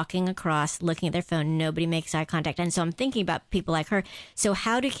just walking across, looking at their phone. Nobody makes eye contact. And so I'm thinking about people like her. So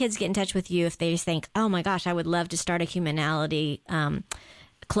how do kids get in touch with you if they just think, oh my gosh, I would love to start a humanality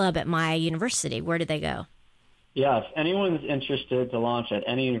club at my university? Where do they go? Yeah, if anyone's interested to launch at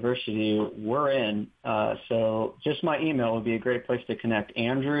any university, we're in. So just my email would be a great place to connect,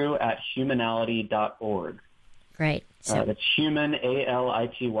 andrew@humanality.org. Great. So that's human,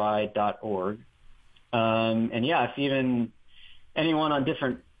 ALITY.org. And yeah, if even anyone on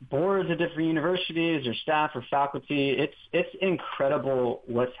different boards of different universities or staff or faculty, it's incredible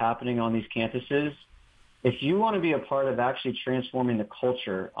what's happening on these campuses. If you want to be a part of actually transforming the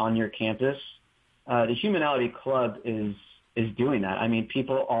culture on your campus, the Humanality Club is doing that. I mean,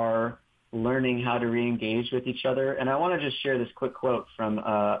 people are learning how to re-engage with each other. And I want to just share this quick quote from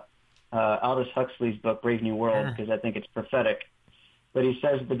Aldous Huxley's book, Brave New World, because I think it's prophetic. But he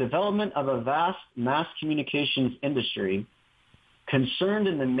says, the development of a vast mass communications industry concerned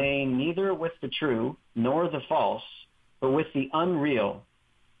in the main neither with the true nor the false, but with the unreal,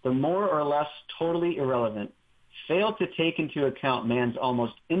 the more or less totally irrelevant, failed to take into account man's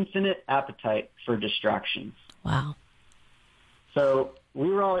almost infinite appetite for distractions. Wow. So we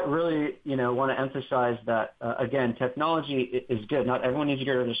really, want to emphasize that, again, technology is good. Not everyone needs to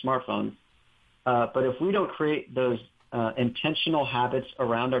get rid of their smartphones. But if we don't create those intentional habits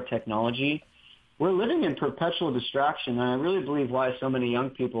around our technology, we're living in perpetual distraction. And I really believe why so many young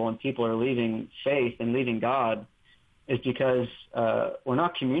people and people are leaving faith and leaving God is because we're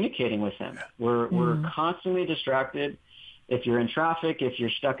not communicating with him. We're constantly distracted. If you're in traffic, if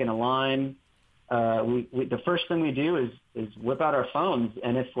you're stuck in a line, the first thing we do is whip out our phones.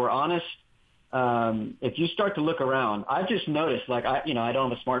 And if we're honest, if you start to look around, I've just noticed, like, I don't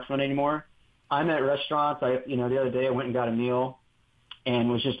have a smartphone anymore. I'm at restaurants. The other day I went and got a meal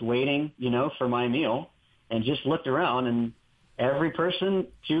and was just waiting, for my meal, and just looked around, and every person,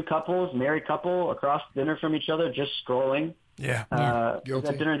 two couples, married couple across dinner from each other, just scrolling. Yeah. Guilty.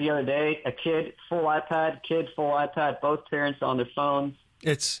 At dinner the other day, a kid, full iPad, both parents on their phones.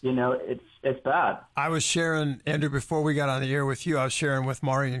 It's bad. I was sharing, Andrew, before we got on the air with you, I was sharing with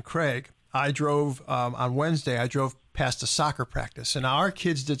Mari and Craig. I drove on Wednesday. I drove past a soccer practice, and our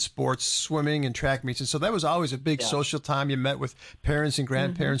kids did sports, swimming and track meets, and so that was always a big social time. You met with parents and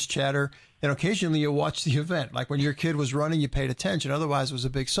grandparents, chatter, and occasionally you watched the event. Like when your kid was running, you paid attention. Otherwise, it was a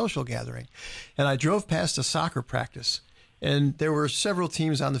big social gathering. And I drove past a soccer practice, and there were several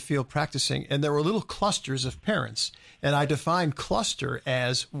teams on the field practicing, and there were little clusters of parents. And I defined cluster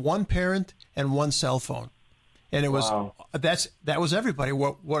as one parent and one cell phone. And it was that was everybody.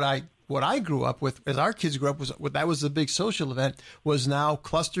 What I grew up with, as our kids grew up, that was the big social event, was now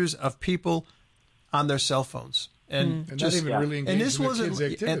clusters of people on their cell phones. And not even really engaged in the kids'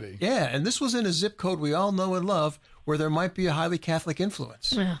 activity. And this was in a zip code we all know and love, where there might be a highly Catholic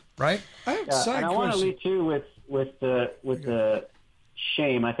influence, right? And I want to lead too with the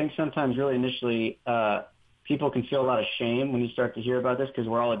shame. I think sometimes really initially people can feel a lot of shame when you start to hear about this because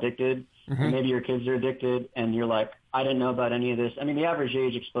we're all addicted. And maybe your kids are addicted, and you're like, I didn't know about any of this. I mean, the average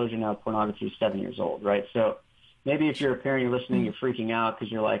age exposure now of pornography is 7 years old, right? So maybe if you're a parent, you're listening, you're freaking out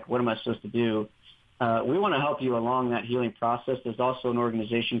because you're like, what am I supposed to do? We want to help you along that healing process. There's also an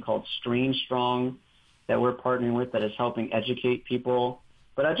organization called Screen Strong that we're partnering with that is helping educate people.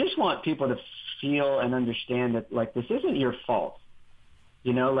 But I just want people to feel and understand that, like, this isn't your fault.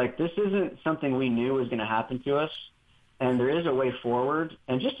 This isn't something we knew was going to happen to us. And there is a way forward.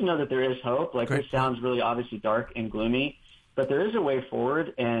 And just to know that there is hope, this sounds really obviously dark and gloomy, but there is a way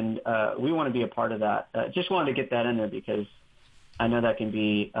forward, and we want to be a part of that. Just wanted to get that in there because I know that can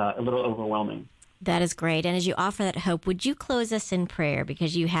be a little overwhelming. That is great. And as you offer that hope, would you close us in prayer?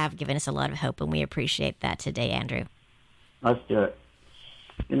 Because you have given us a lot of hope, and we appreciate that today, Andrew. Let's do it.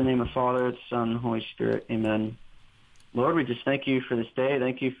 In the name of Father, the Son, and the Holy Spirit, amen. Lord, we just thank you for this day.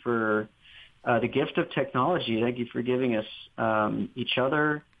 Thank you for the gift of technology. Thank you for giving us each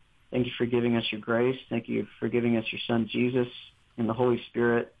other. Thank you for giving us your grace. Thank you for giving us your Son, Jesus, and the Holy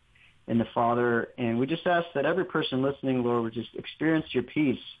Spirit, and the Father. And we just ask that every person listening, Lord, would just experience your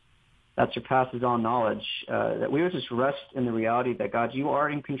peace that surpasses all knowledge, that we would just rest in the reality that, God, you are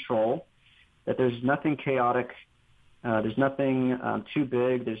in control, that there's nothing chaotic, there's nothing too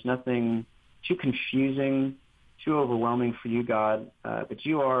big, there's nothing too confusing, too overwhelming for you, God, but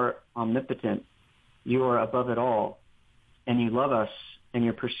you are omnipotent. You are above it all. and you love us, and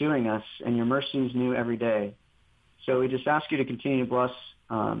you're pursuing us, and your mercy is new every day. So we just ask you to continue to bless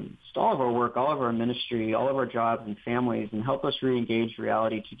just all of our work, all of our ministry, all of our jobs and families, and help us re-engage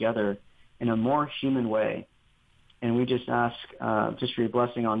reality together in a more human way. And we just ask just for your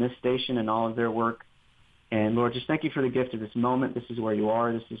blessing on this station and all of their work. And Lord, just thank you for the gift of this moment. This is where you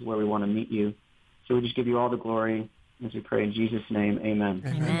are. This is where we want to meet you. So we just give you all the glory as we pray in Jesus' name. Amen.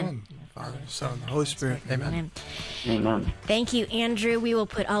 Amen. Father, Son, Holy Spirit. Amen. Amen. Thank you, Andrew. We will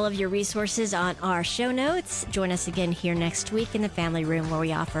put all of your resources on our show notes. Join us again here next week in the Family Room, where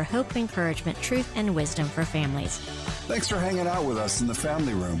we offer hope, encouragement, truth, and wisdom for families. Thanks for hanging out with us in the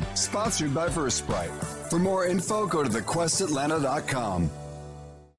Family Room, sponsored by Versprite. For more info, go to thequestatlanta.com.